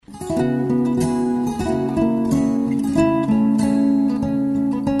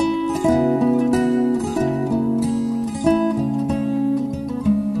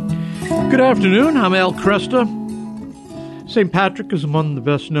afternoon. I'm Al Cresta. St. Patrick is among the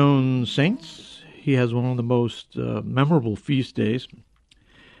best-known saints. He has one of the most memorable feast days.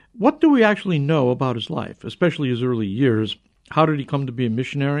 What do we actually know about his life, especially his early years? How did he come to be a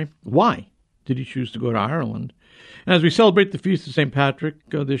missionary? Why did he choose to go to Ireland? And as we celebrate the Feast of St. Patrick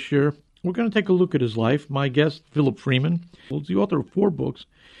this year, we're going to take a look at his life. My guest, Philip Freeman, is the author of 4 books,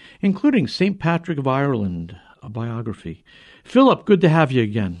 including St. Patrick of Ireland, a biography. Philip, good to have you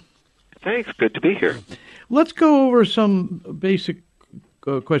again. Thanks. Good to be here. Let's go over some basic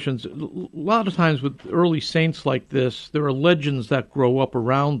questions. A lot of times with early saints like this, there are legends that grow up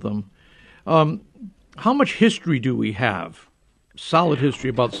around them. How much history do we have? Solid history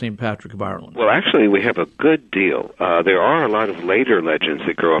about St. Patrick of Ireland. Well, actually, we have a good deal. There are a lot of later legends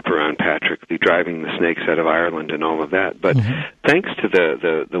that grow up around Patrick, the driving the snakes out of Ireland and all of that. But thanks to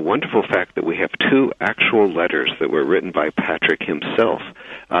the wonderful fact that we have 2 actual letters that were written by Patrick himself,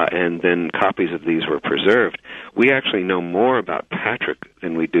 and then copies of these were preserved, we actually know more about Patrick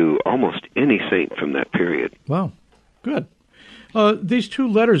than we do almost any saint from that period. Wow, good. These 2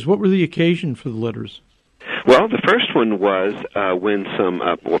 letters, what were the occasion for the letters? Well, the first one was when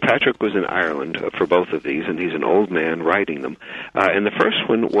Patrick was in Ireland for both of these, and he's an old man writing them. And the first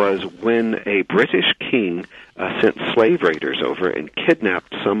one was when a British king sent slave raiders over and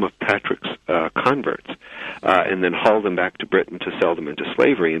kidnapped some of Patrick's converts, and then hauled them back to Britain to sell them into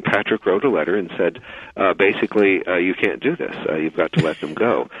slavery. And Patrick wrote a letter and said, basically, you can't do this. You've got to let them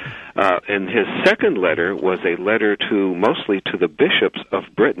go. And his second letter was a letter mostly to the bishops of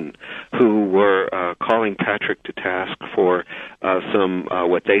Britain, who were calling Patrick to task for some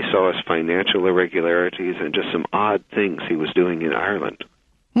what they saw as financial irregularities and just some odd things he was doing in Ireland.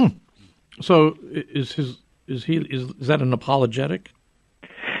 So is that an apologetic?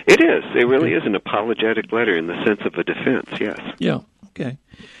 It is. It really is an apologetic letter in the sense of a defense, yes. Yeah, okay.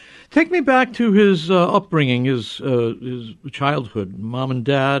 Take me back to his upbringing, his childhood, mom and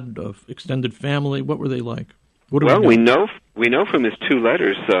dad, extended family. What were they like? We know from his 2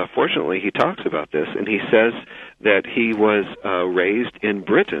 letters, fortunately, he talks about this, and he says that he was raised in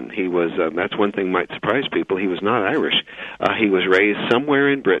Britain. He was, that's one thing might surprise people, he was not Irish. He was raised somewhere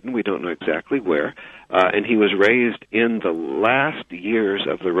in Britain, we don't know exactly where, and he was raised in the last years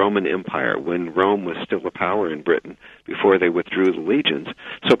of the Roman Empire, when Rome was still a power in Britain, before they withdrew the legions.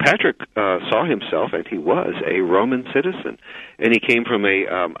 So Patrick saw himself, and he was, a Roman citizen, and he came from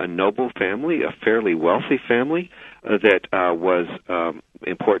a noble family, a fairly wealthy family, that was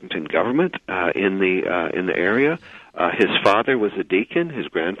important in government in the area. His father was a deacon. His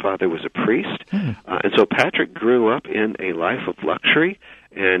grandfather was a priest. And so Patrick grew up in a life of luxury,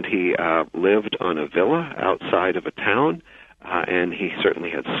 and he lived on a villa outside of a town, and he certainly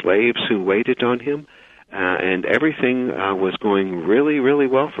had slaves who waited on him. And everything was going really, really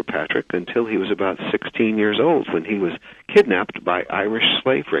well for Patrick until he was about 16 years old, when he was kidnapped by Irish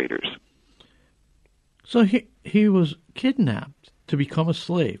slave raiders. So he was kidnapped to become a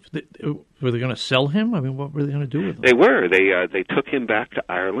slave. Were they going to sell him? I mean, what were they going to do with him? They were. They took him back to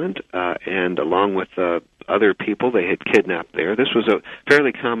Ireland, and along with other people they had kidnapped there. This was a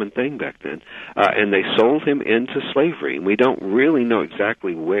fairly common thing back then. And they sold him into slavery. And we don't really know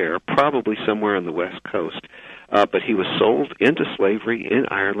exactly where, probably somewhere on the West Coast. But he was sold into slavery in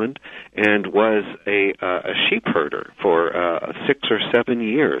Ireland and was a sheep herder for 6 or 7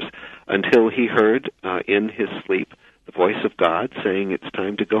 years, until he heard in his sleep the voice of God saying, "It's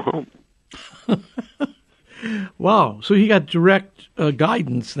time to go home." Wow. So he got direct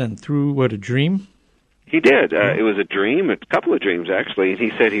guidance then through, a dream? He did. It was a dream, a couple of dreams actually, and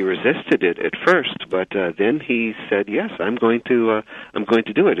he said he resisted it at first, but then he said, "Yes, I'm going to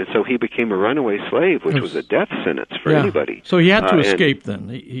do it." And so he became a runaway slave, which was a death sentence for anybody. So he had to escape then.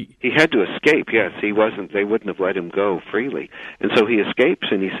 He had to escape. Yes, he wasn't. They wouldn't have let him go freely, and so he escapes.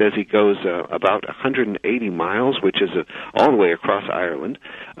 And he says he goes about 180 miles, which is all the way across Ireland,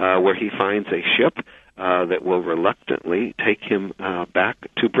 where he finds a ship that will reluctantly take him back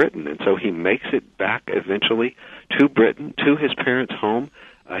to Britain. And so he makes it back eventually to Britain, to his parents' home.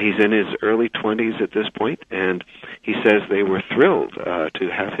 He's in his early 20s at this point, and he says they were thrilled to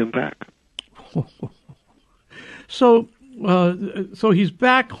have him back. So he's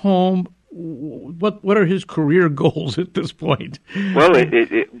back home. What are his career goals at this point? Well,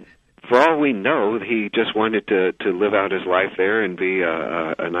 for all we know, he just wanted to live out his life there and be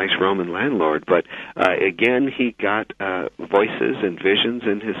a nice Roman landlord. But again, he got voices and visions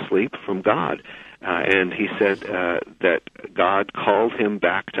in his sleep from God. And he said that God called him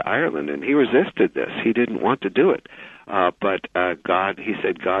back to Ireland, and he resisted this. He didn't want to do it. But he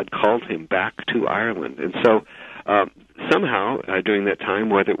said God called him back to Ireland. And so somehow during that time,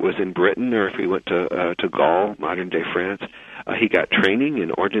 whether it was in Britain or if he went to Gaul, modern-day France, he got training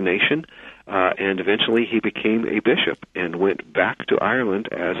and ordination, and eventually he became a bishop and went back to Ireland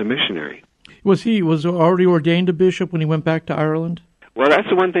as a missionary. Was he already ordained a bishop when he went back to Ireland? Well, that's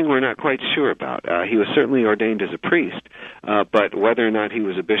the one thing we're not quite sure about. He was certainly ordained as a priest, but whether or not he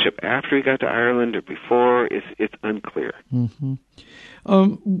was a bishop after he got to Ireland or before, it's unclear. Mm-hmm.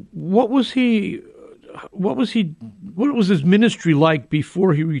 What was his ministry like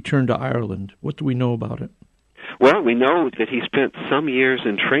before he returned to Ireland? What do we know about it? Well, we know that he spent some years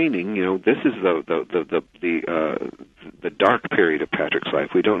in training. You know, this is the dark period of Patrick's life.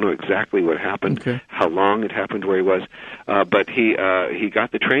 We don't know exactly what happened, how long it happened, where he was, but he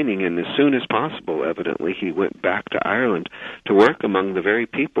got the training, and as soon as possible, evidently, he went back to Ireland to work among the very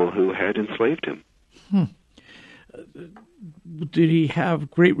people who had enslaved him. Did he have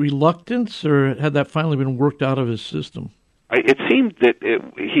great reluctance, or had that finally been worked out of his system? It seemed that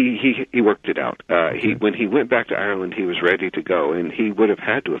he worked it out. When he went back to Ireland, he was ready to go, and he would have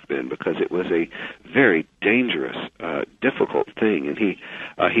had to have been, because it was a very dangerous, difficult thing. And he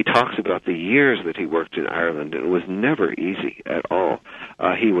talks about the years that he worked in Ireland, and it was never easy at all.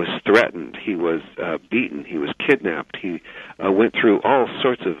 He was threatened, he was beaten, he was kidnapped, he went through all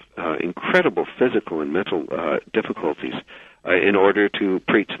sorts of incredible physical and mental difficulties in order to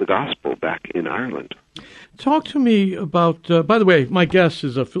preach the gospel back in Ireland. Talk to me about, by the way, my guest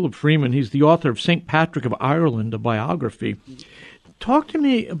is Philip Freeman. He's the author of St. Patrick of Ireland, a biography. Talk to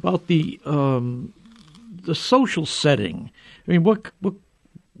me about the social setting. I mean,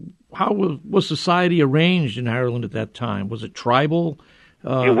 how was society arranged in Ireland at that time? Was it tribal?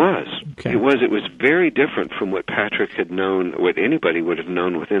 It was. Okay. It was very different from what Patrick had known, what anybody would have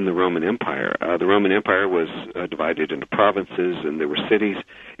known within the Roman Empire. The Roman Empire was divided into provinces, and there were cities.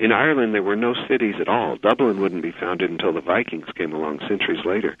 In Ireland, there were no cities at all. Dublin wouldn't be founded until the Vikings came along centuries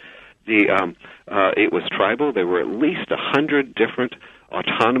later. It was tribal. There were at least 100 different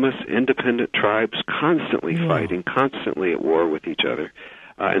autonomous, independent tribes constantly fighting, constantly at war with each other.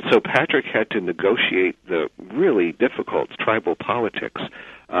 And so Patrick had to negotiate the really difficult tribal politics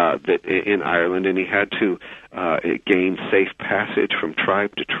that in Ireland, and he had to gain safe passage from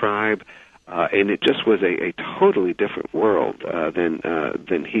tribe to tribe, and it just was a totally different world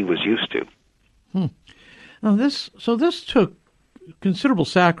than he was used to. Now this took considerable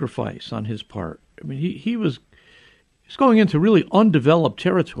sacrifice on his part. I mean, he was going into really undeveloped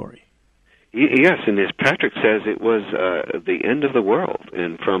territory. Yes, and as Patrick says, it was the end of the world,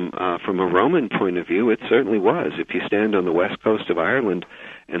 and from a Roman point of view, it certainly was. If you stand on the west coast of Ireland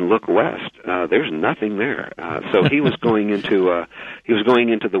and look west, there's nothing there. So he was going into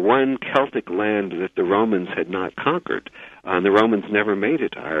the one Celtic land that the Romans had not conquered. And the Romans never made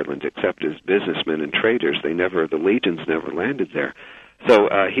it to Ireland except as businessmen and traders. The legions never landed there. So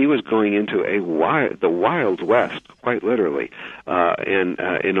he was going into the Wild West, quite literally,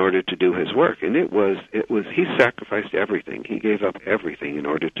 in order to do his work. And he sacrificed everything. He gave up everything in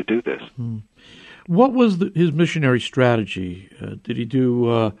order to do this. What was his missionary strategy? Did he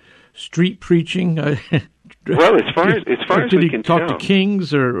do street preaching? Well, as far as did we he can talk tell, to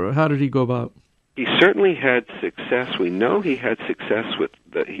kings, or how did he go about? He certainly had success. We know he had success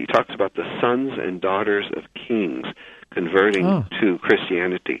he talks about the sons and daughters of kings converting to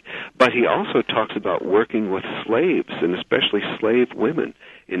Christianity. But he also talks about working with slaves, and especially slave women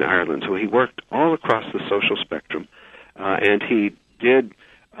in Ireland. So he worked all across the social spectrum, and he did,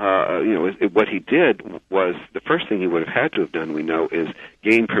 what he did was, the first thing he would have had to have done, we know, is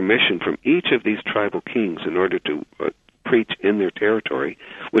gain permission from each of these tribal kings in order to preach in their territory,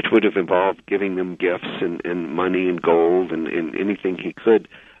 which would have involved giving them gifts and money and gold and anything he could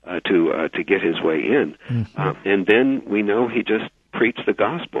to get his way in. And then we know he just preached the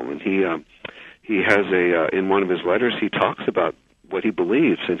gospel, and he has in one of his letters he talks about what he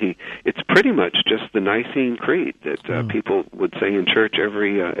believes, and it's pretty much just the Nicene Creed that people would say in church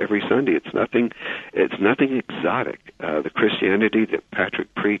every Sunday. It's nothing exotic. The Christianity that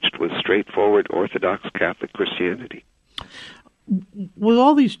Patrick preached was straightforward Orthodox Catholic Christianity. With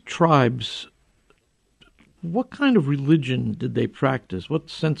all these tribes, what kind of religion did they practice? What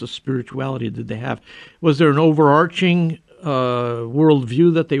sense of spirituality did they have? Was there an overarching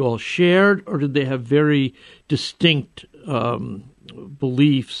worldview that they all shared, or did they have very distinct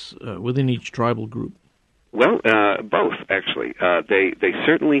beliefs within each tribal group? Well, both, actually. They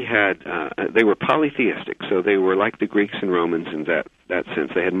certainly had, they were polytheistic, so they were like the Greeks and Romans in that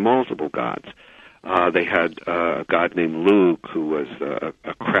sense. They had multiple gods. They had a god named Lug, who was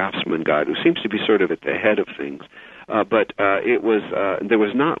a craftsman god, who seems to be sort of at the head of things. But it was there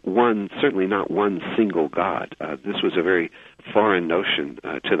was certainly not one single god. This was a very foreign notion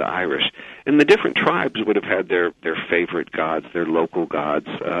to the Irish. And the different tribes would have had their favorite gods, their local gods,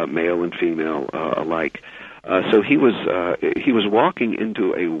 male and female alike. So he was walking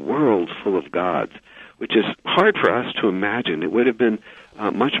into a world full of gods, which is hard for us to imagine. It would have been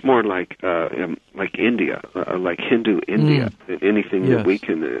much more like India, like Hindu India, than anything that we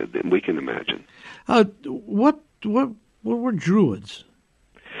can imagine. What were Druids?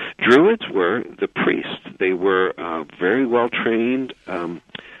 Druids were the priests. They were very well trained,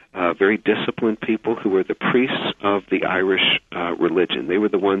 very disciplined people who were the priests of the Irish religion. They were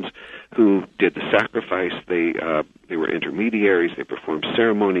the ones who did the sacrifice. They were intermediaries. They performed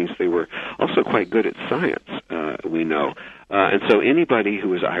ceremonies. They were also quite good at science, we know. And so anybody who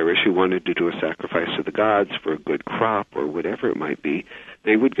was Irish who wanted to do a sacrifice to the gods for a good crop or whatever it might be,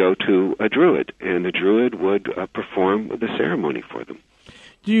 they would go to a Druid, and the Druid would perform the ceremony for them.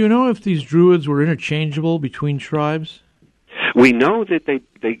 Do you know if these Druids were interchangeable between tribes? We know that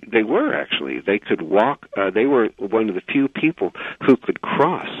they were, actually. They could walk. They were one of the few people who could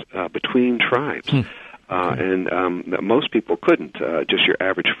cross between tribes. And most people couldn't. Just your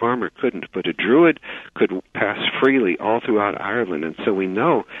average farmer couldn't. But a Druid could pass freely all throughout Ireland. And so we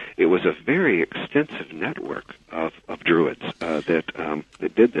know it was a very extensive network of Druids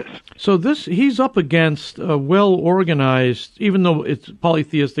that did this. So he's up against a well-organized, even though it's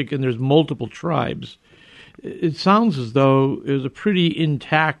polytheistic and there's multiple tribes, it sounds as though it was a pretty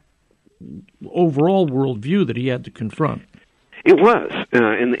intact overall worldview that he had to confront. It was.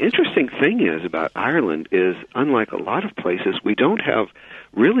 And the interesting thing is about Ireland is, unlike a lot of places, we don't have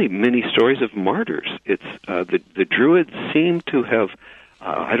really many stories of martyrs. It's the Druids seem to have,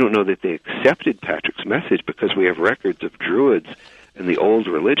 I don't know that they accepted Patrick's message, because we have records of Druids and the old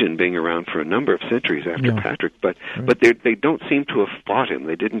religion being around for a number of centuries after Patrick, but they don't seem to have fought him.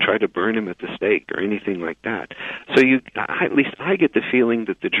 They didn't try to burn him at the stake or anything like that. So at least I get the feeling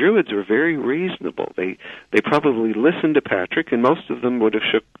that the Druids were very reasonable. They probably listened to Patrick, and most of them would have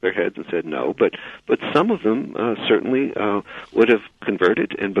shook their heads and said no, but some of them certainly would have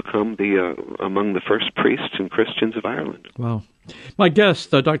converted and become among the first priests and Christians of Ireland. Wow. My guest,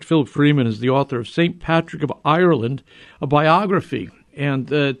 Dr. Philip Freeman, is the author of St. Patrick of Ireland, a biography. And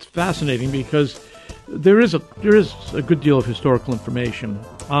it's fascinating because there is a good deal of historical information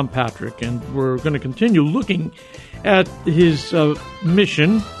on Patrick, and we're going to continue looking at his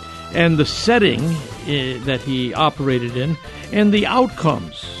mission and the setting that he operated in and the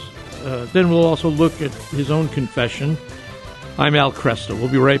outcomes. Then we'll also look at his own confession. I'm Al Cresta. We'll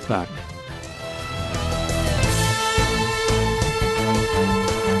be right back.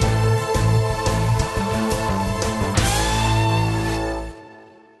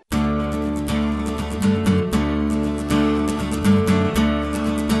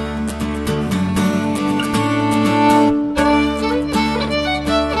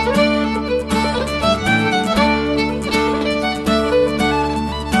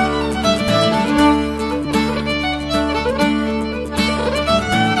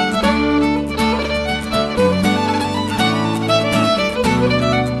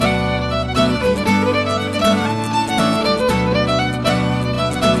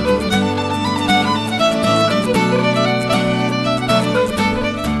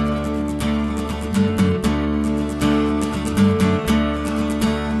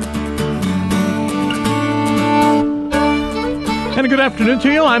 Good afternoon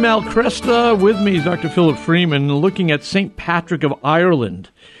to you. I'm Al Cresta. With me is Dr. Philip Freeman, looking at St. Patrick of Ireland.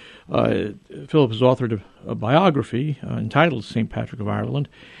 Philip has authored a biography entitled St. Patrick of Ireland.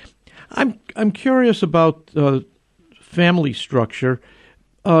 I'm curious about family structure.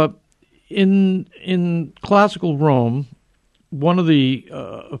 In classical Rome, one of the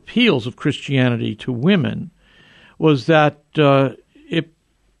appeals of Christianity to women was that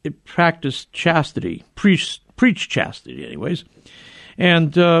it practiced chastity, preached chastity, anyways.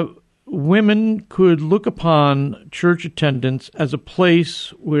 And women could look upon church attendance as a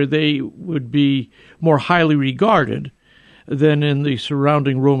place where they would be more highly regarded than in the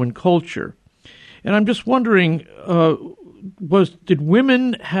surrounding Roman culture. And I'm just wondering, did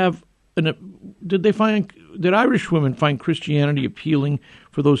Irish women find Christianity appealing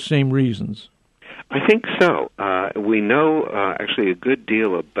for those same reasons? I think so. We know actually a good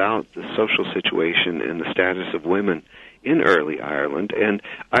deal about the social situation and the status of women in early Ireland, and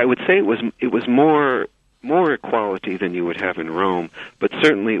I would say it was more equality than you would have in Rome, but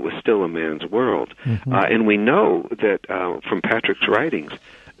certainly it was still a man's world. Mm-hmm. And we know that from Patrick's writings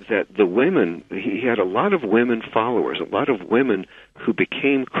that the women, he had a lot of women followers, a lot of women who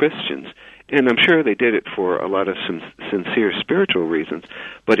became Christians. And I'm sure they did it for a lot of sincere spiritual reasons,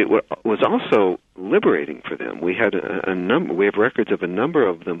 but it was also liberating for them. We had we have records of a number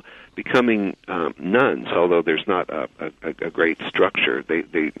of them becoming nuns, although there's not a great structure.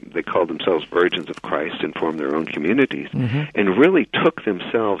 They called themselves Virgins of Christ and formed their own communities, and really took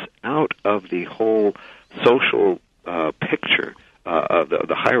themselves out of the whole social picture of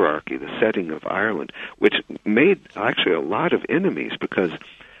the hierarchy, the setting of Ireland, which made actually a lot of enemies because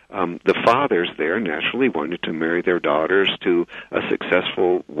the fathers there naturally wanted to marry their daughters to a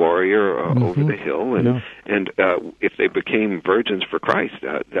successful warrior over the hill, and if they became virgins for Christ,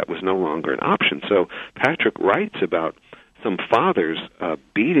 that was no longer an option. So Patrick writes about some fathers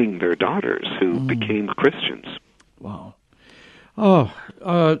beating their daughters who became Christians. Wow. Oh,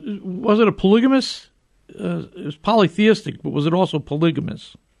 was it a polygamous? It was polytheistic, but was it also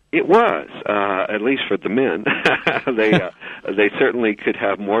polygamous? It was, at least for the men. They certainly could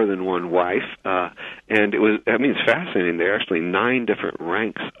have more than one wife, and it was. I mean, it's fascinating. There are actually 9 different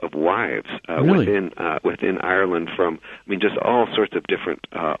ranks of wives within Ireland. From just all sorts of different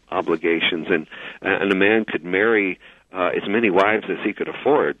obligations, and a man could marry as many wives as he could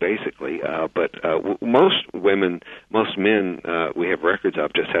afford, basically. But most men we have records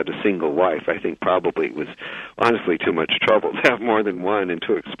of just had a single wife. I think probably it was honestly too much trouble to have more than one and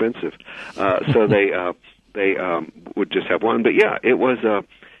too expensive. So they would just have one. But yeah, it was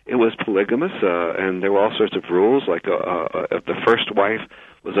polygamous, and there were all sorts of rules. Like the first wife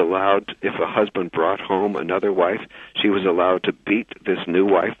was allowed, if a husband brought home another wife, she was allowed to beat this new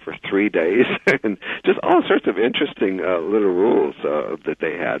wife for 3 days, and just all sorts of interesting little rules that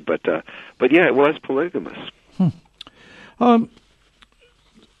they had. But yeah, it was polygamous.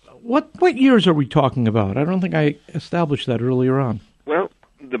 What years are we talking about? I don't think I established that earlier on. Well,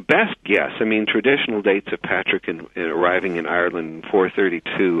 the best guess, traditional dates of Patrick in arriving in Ireland in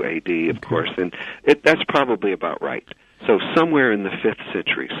 432 A.D., of course, and that's probably about right. So somewhere in the 5th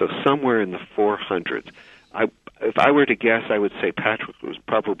century, so somewhere in the 400s. If I were to guess, I would say Patrick was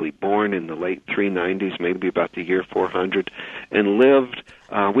probably born in the late 390s, maybe about the year 400, and lived,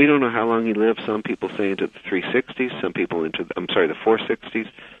 we don't know how long he lived. Some people say into the 360s, some people into the 460s,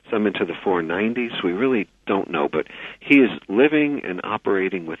 some into the 490s. We really don't know, but he is living and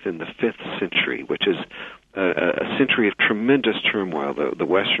operating within the 5th century, which is a century of tremendous turmoil. The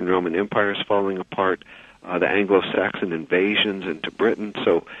Western Roman Empire is falling apart. The Anglo-Saxon invasions into Britain,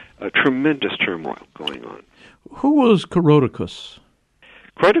 so tremendous turmoil going on. Who was Coroticus?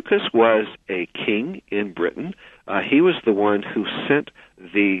 Coroticus was a king in Britain. He was the one who sent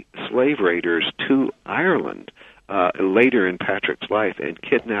the slave raiders to Ireland later in Patrick's life and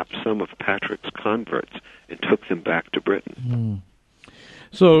kidnapped some of Patrick's converts and took them back to Britain.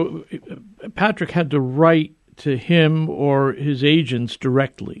 So Patrick had to write to him or his agents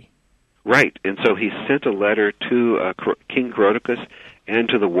directly. Right, and so he sent a letter to King Coroticus and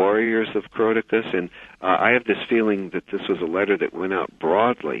to the warriors of Coroticus, and I have this feeling that this was a letter that went out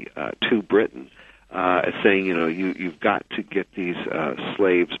broadly to Britain, saying, you've got to get these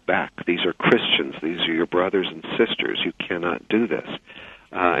slaves back. These are Christians. These are your brothers and sisters. You cannot do this.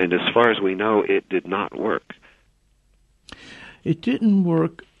 And as far as we know, it did not work. It didn't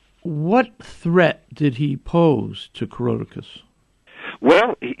work. What threat did he pose to Coroticus?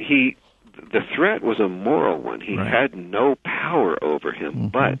 Well, the threat was a moral one. He had no power over him,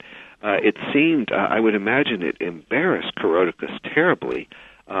 but it seemed, I would imagine it embarrassed Coroticus terribly,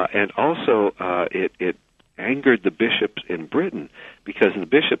 and also it angered the bishops in Britain, because the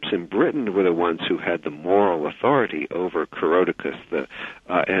bishops in Britain were the ones who had the moral authority over Coroticus.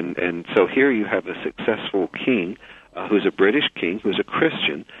 And so here you have a successful king who's a British king, who's a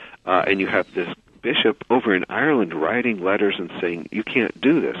Christian, and you have this bishop over in Ireland writing letters and saying, you can't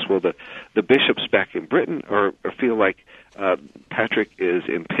do this. Well, the bishops back in Britain feel like Patrick is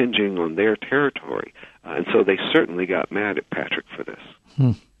impinging on their territory. And so they certainly got mad at Patrick for this.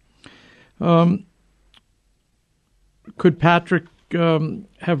 Could Patrick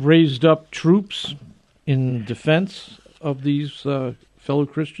have raised up troops in defense of these fellow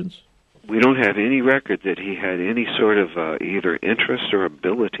Christians? We don't have any record that he had any sort of either interest or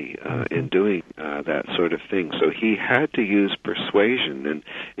ability in doing that sort of thing. So he had to use persuasion. And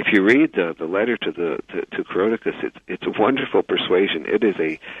if you read the letter to Coroticus, it's a wonderful persuasion. It is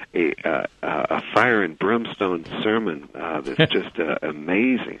a fire and brimstone sermon that's just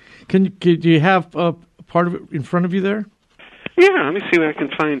amazing. Do you have part of it in front of you there? Yeah, let me see what I can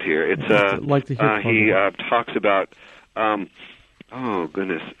find here. It's I'd like to hear he talks about. Oh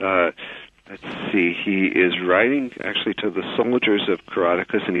goodness! Let's see, he is writing actually to the soldiers of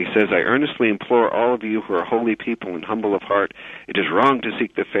Coroticus, and he says, I earnestly implore all of you who are holy people and humble of heart, it is wrong to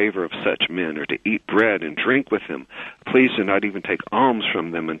seek the favor of such men, or to eat bread and drink with them. Please do not even take alms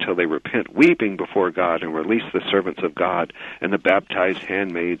from them until they repent, weeping before God, and release the servants of God and the baptized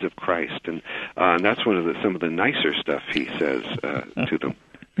handmaids of Christ. And that's some of the nicer stuff he says to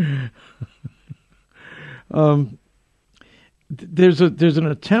them. There's an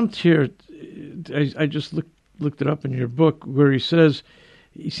attempt here. I just looked it up in your book where he seems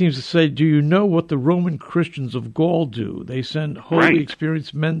to say, do you know what the Roman Christians of Gaul do? They send holy,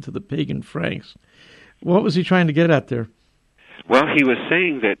 experienced men to the pagan Franks. What was he trying to get at there? Well, he was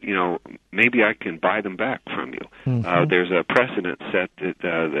saying that, maybe I can buy them back from you. Mm-hmm. There's a precedent set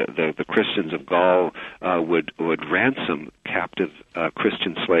that the Christians of Gaul would ransom captive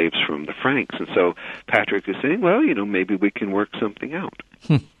Christian slaves from the Franks. And so Patrick is saying, well, maybe we can work something out.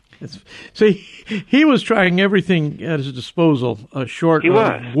 See, he was trying everything at his disposal, short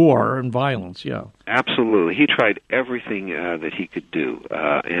of war and violence, yeah. Absolutely. He tried everything that he could do,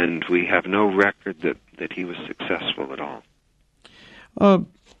 and we have no record that he was successful at all.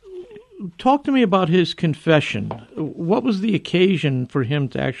 Talk to me about his confession. What was the occasion for him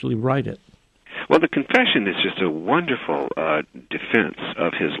to actually write it? Well, the confession is just a wonderful defense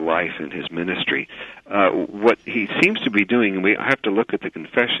of his life and his ministry. What he seems to be doing, and we have to look at the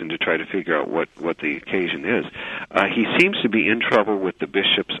confession to try to figure out what the occasion is. He seems to be in trouble with the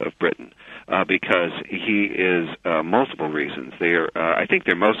bishops of Britain because he is multiple reasons. I think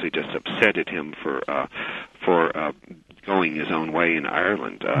they're mostly just upset at him for going his own way in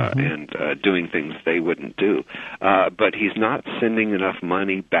Ireland and doing things they wouldn't do. But he's not sending enough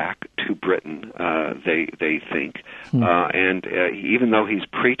money back to Britain, they think. And even though he's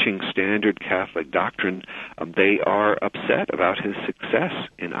preaching standard Catholic doctrine, they are upset about his success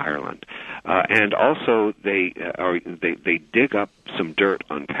in Ireland. And also they dig up some dirt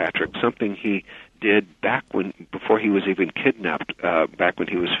on Patrick, something he did before he was even kidnapped, back when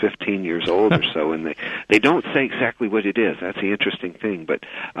he was 15 years old or so, and they don't say exactly what it is. That's the interesting thing, but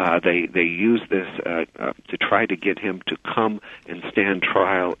they use this to try to get him to come and stand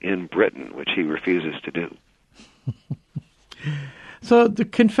trial in Britain, which he refuses to do. So the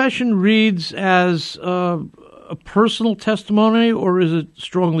confession reads as a personal testimony, or is it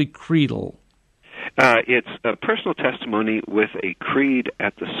strongly creedal? It's a personal testimony with a creed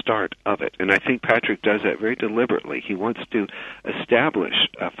at the start of it, and I think Patrick does that very deliberately. He wants to establish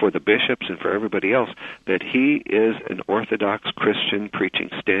for the bishops and for everybody else that he is an Orthodox Christian preaching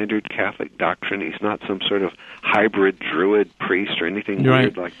standard Catholic doctrine. He's not some sort of hybrid Druid priest or anything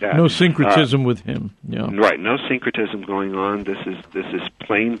weird like that. No syncretism with him. Yeah. Right, no syncretism going on. This is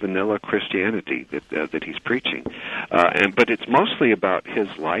plain vanilla Christianity that he's preaching, but it's mostly about his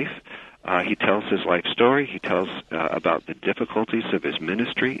life. He tells his life story. He tells about the difficulties of his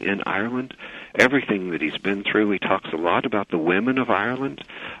ministry in Ireland, everything that he's been through. He talks a lot about the women of Ireland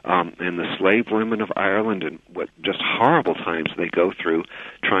and the slave women of Ireland and what just horrible times they go through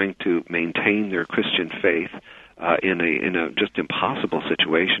trying to maintain their Christian faith in a just impossible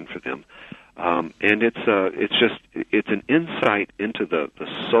situation for them. And it's an insight into the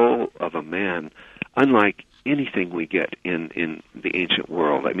soul of a man, unlike anything we get in the ancient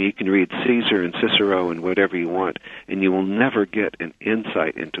world. I mean, you can read Caesar and Cicero and whatever you want, and you will never get an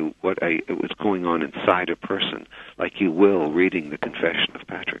insight into what's going on inside a person like you will reading the Confession of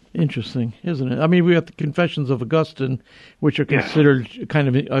Patrick. Interesting, isn't it? I mean, we have the Confessions of Augustine, which are considered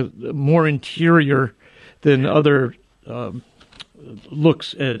kind of more interior than other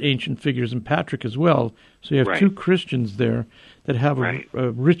looks at ancient figures, and Patrick as well. So you have two Christians there that have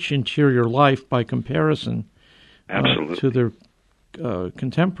a rich interior life by comparison to their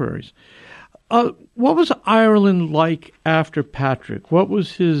contemporaries. What was Ireland like after Patrick? What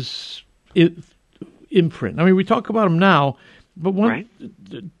was his imprint? I mean, we talk about him now, but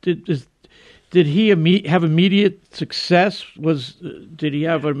did he have immediate success? Did he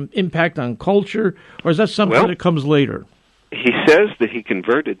have an impact on culture, or is that something that comes later? He says that he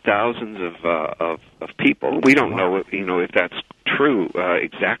converted thousands of people. We don't know if that's true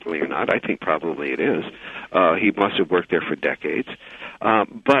exactly or not. I think probably it is. He must have worked there for decades.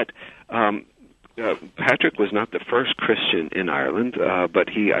 But Patrick was not the first Christian in Ireland, but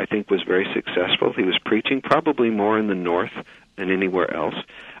he, I think, was very successful. He was preaching probably more in the north than anywhere else,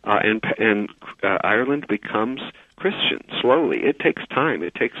 and Ireland becomes Christian slowly. It takes time.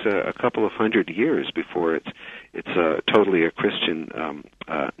 It takes a couple of 100 years before it's totally a Christian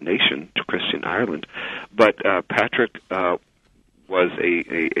nation, to Christian Ireland. But Patrick was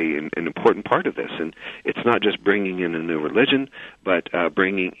an important part of this. And it's not just bringing in a new religion, but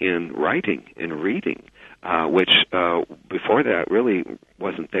bringing in writing and reading, which before that really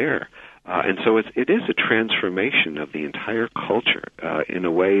wasn't there. And so it is a transformation of the entire culture in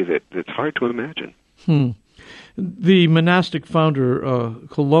a way that's hard to imagine. The monastic founder,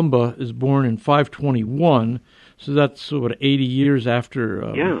 Columba, is born in 521, so that's, 80 years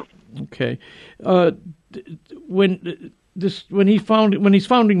after... Yeah. Okay. When he's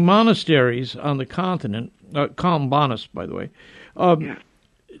founding monasteries on the continent, Columbanus, by the way,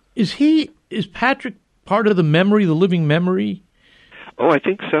 is Patrick part of the living memory? Oh, I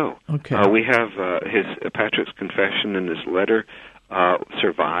think so. Okay. We have Patrick's confession and his letter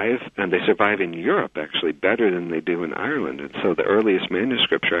survive, and they survive in Europe actually better than they do in Ireland. And so the earliest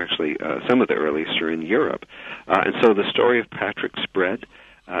manuscripts are actually some of the earliest are in Europe, and so the story of Patrick spread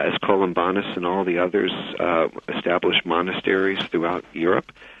as Columbanus and all the others established monasteries throughout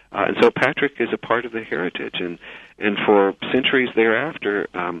Europe. And so Patrick is a part of the heritage, and for centuries thereafter,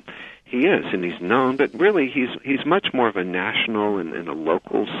 he is, and he's known, but really he's much more of a national and a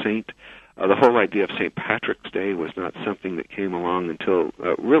local saint. The whole idea of St. Patrick's Day was not something that came along until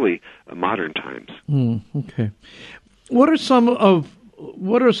really modern times. Okay. What are some of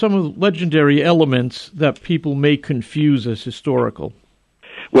the legendary elements that people may confuse as historical?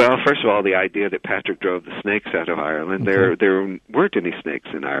 Well, first of all, the idea that Patrick drove the snakes out of Ireland. Okay. There weren't any snakes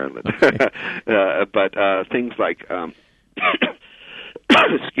in Ireland. Okay. But things like,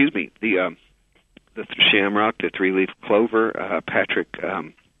 excuse me, the shamrock, the three-leaf clover, Patrick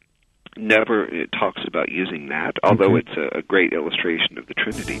never talks about using that, although it's a great illustration of the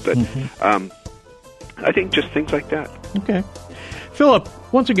Trinity. But I think just things like that. Okay. Philip,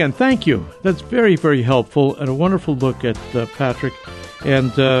 once again, thank you. That's very, very helpful and a wonderful look at Patrick.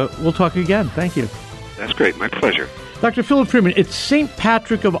 And we'll talk again. Thank you. That's great. My pleasure. Dr. Philip Freeman, it's St.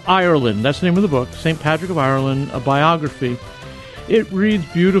 Patrick of Ireland. That's the name of the book, St. Patrick of Ireland, a biography. It reads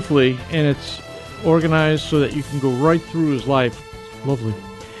beautifully, and it's organized so that you can go right through his life. Lovely.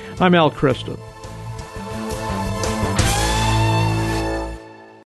 I'm Al Kresta.